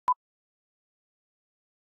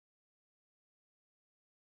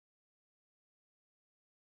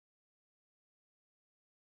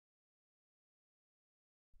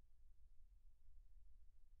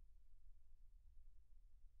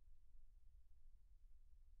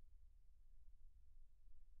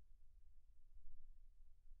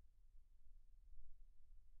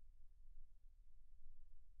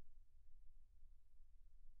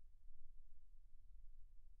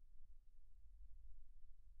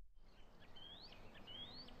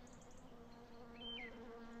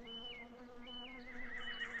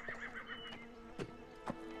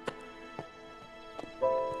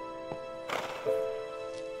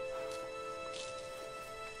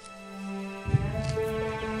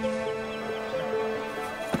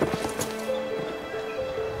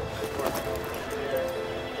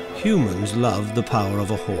Humans love the power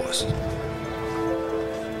of a horse.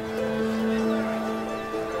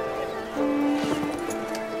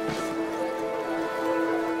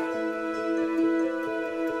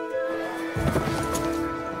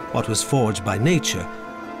 What was forged by nature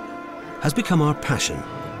has become our passion.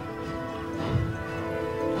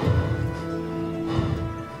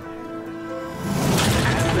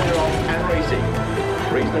 And they're off and racing.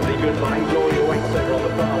 Reasonably good line. Gloria Waits over on the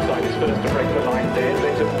far side is first to break the line there.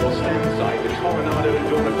 Then to the stand side. The Coronado and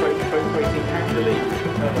Dawn Approach both racing handily.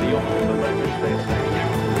 Early on the moments they're standing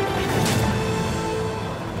out.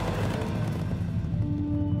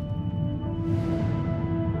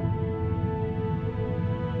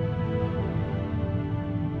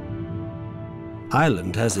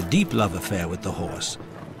 Ireland has a deep love affair with the horse.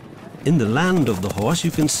 In the land of the horse,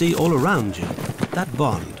 you can see all around you that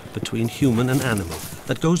bond between human and animal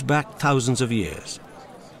that goes back thousands of years.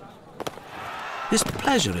 This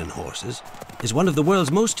pleasure in horses is one of the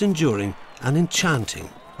world's most enduring and enchanting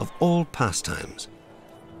of all pastimes.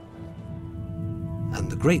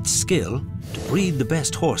 And the great skill to breed the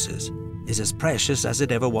best horses is as precious as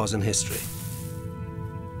it ever was in history.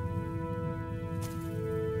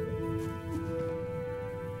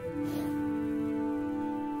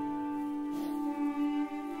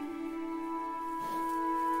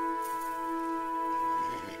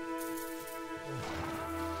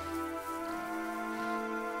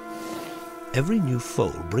 Every new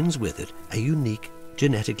foal brings with it a unique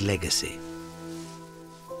genetic legacy.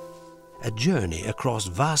 A journey across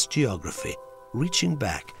vast geography, reaching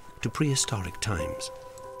back to prehistoric times.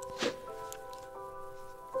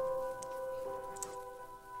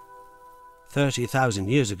 "30,000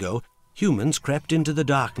 years ago, humans crept into the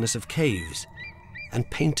darkness of caves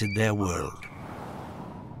and painted their world.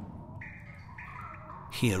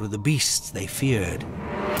 Here are the beasts they feared.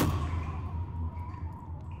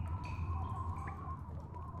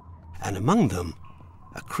 And among them,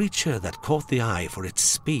 a creature that caught the eye for its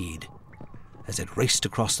speed as it raced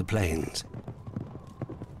across the plains.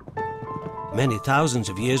 Many thousands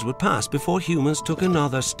of years would pass before humans took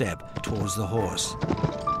another step towards the horse,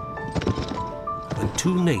 when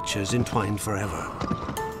two natures entwined forever.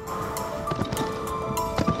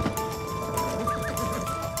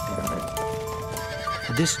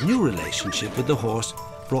 This new relationship with the horse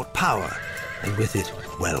brought power, and with it,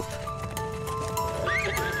 wealth.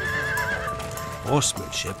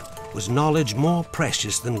 Horsemanship was knowledge more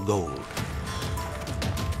precious than gold,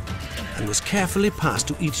 and was carefully passed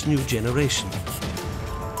to each new generation.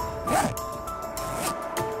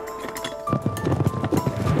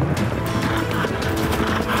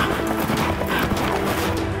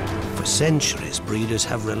 For centuries, breeders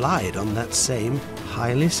have relied on that same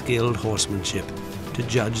highly skilled horsemanship to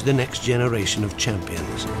judge the next generation of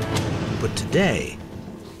champions. But today,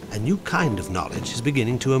 a new kind of knowledge is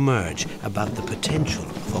beginning to emerge about the potential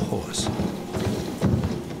of a horse.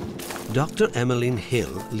 Dr. Emmeline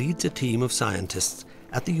Hill leads a team of scientists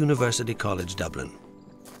at the University College Dublin.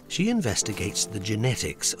 She investigates the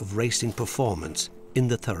genetics of racing performance in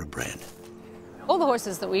the thoroughbred. All the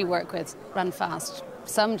horses that we work with run fast.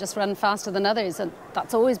 Some just run faster than others, and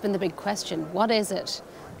that's always been the big question. What is it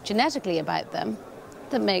genetically about them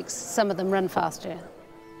that makes some of them run faster?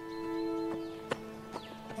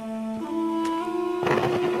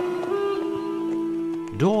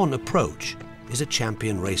 Dawn Approach is a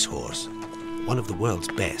champion racehorse, one of the world's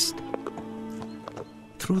best.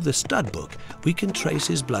 Through the stud book, we can trace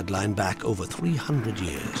his bloodline back over 300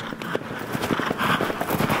 years.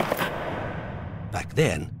 Back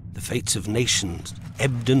then, the fates of nations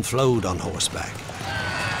ebbed and flowed on horseback.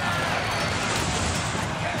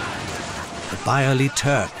 The Bayerli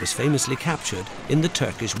Turk was famously captured in the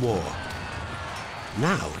Turkish War.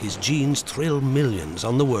 Now his genes thrill millions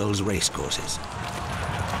on the world's racecourses.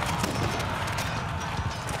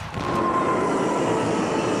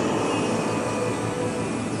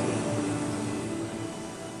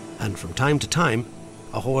 And from time to time,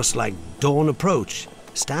 a horse like Dawn Approach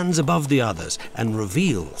stands above the others and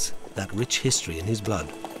reveals that rich history in his blood.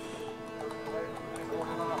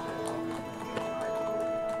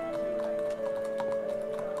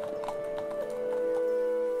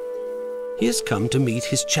 He has come to meet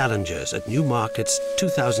his challengers at Newmarket's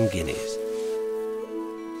 2,000 guineas.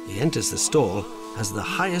 He enters the stall as the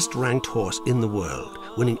highest ranked horse in the world,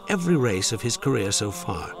 winning every race of his career so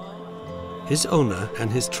far. His owner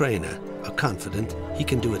and his trainer are confident he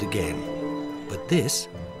can do it again. But this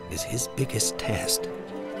is his biggest test.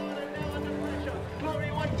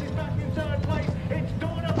 Glory Waits is back in third place. It's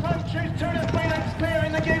Dawn Approach who's 2 to 3 lengths clear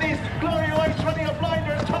in the Guineas. Glory Waits running a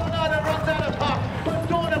blinder as Coronado runs out of park. But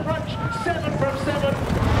Dawn Approach, 7 from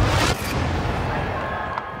 7.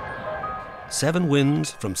 7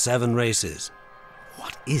 wins from 7 races.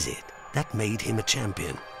 What is it that made him a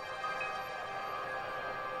champion?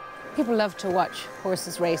 People love to watch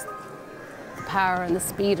horses race. The power and the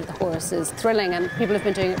speed of the horse is thrilling, and people have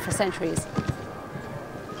been doing it for centuries.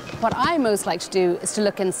 What I most like to do is to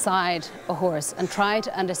look inside a horse and try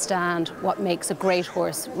to understand what makes a great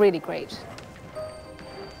horse really great.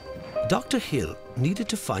 Dr. Hill needed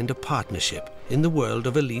to find a partnership in the world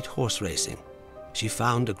of elite horse racing. She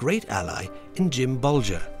found a great ally in Jim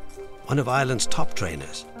Bolger, one of Ireland's top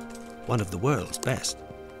trainers, one of the world's best.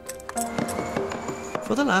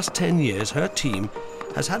 For the last 10 years, her team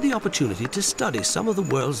has had the opportunity to study some of the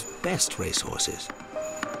world's best racehorses.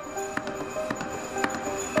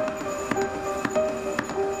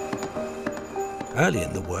 Early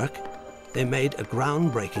in the work, they made a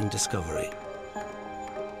groundbreaking discovery.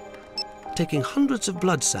 Taking hundreds of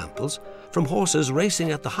blood samples from horses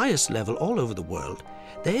racing at the highest level all over the world,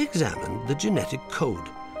 they examined the genetic code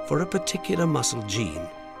for a particular muscle gene,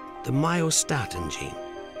 the myostatin gene.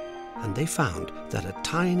 And they found that a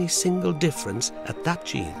tiny single difference at that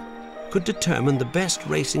gene could determine the best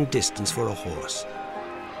racing distance for a horse.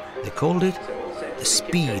 They called it the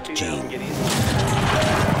speed gene.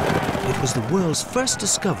 It was the world's first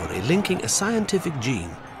discovery linking a scientific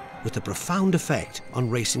gene with a profound effect on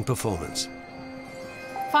racing performance.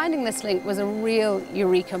 Finding this link was a real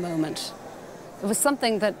eureka moment. It was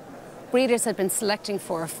something that breeders had been selecting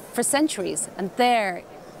for centuries, and there,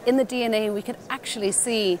 in the DNA, we could actually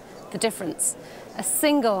see the difference. A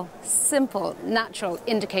single, simple, natural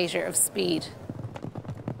indicator of speed.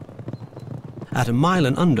 At a mile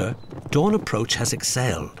and under, Dawn Approach has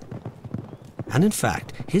excelled. And in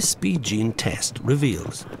fact, his speed gene test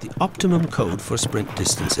reveals the optimum code for sprint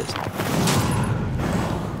distances.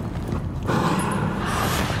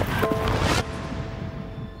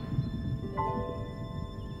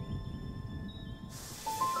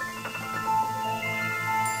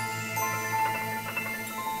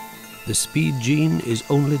 The speed gene is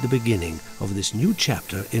only the beginning of this new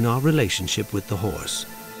chapter in our relationship with the horse.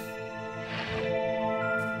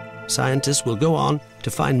 Scientists will go on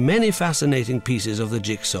to find many fascinating pieces of the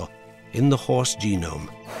jigsaw in the horse genome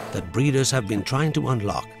that breeders have been trying to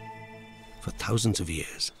unlock for thousands of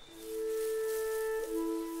years.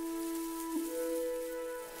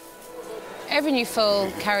 Every new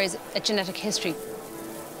foal carries a genetic history.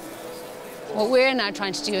 What we're now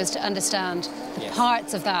trying to do is to understand the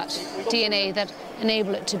parts of that DNA that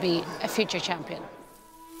enable it to be a future champion.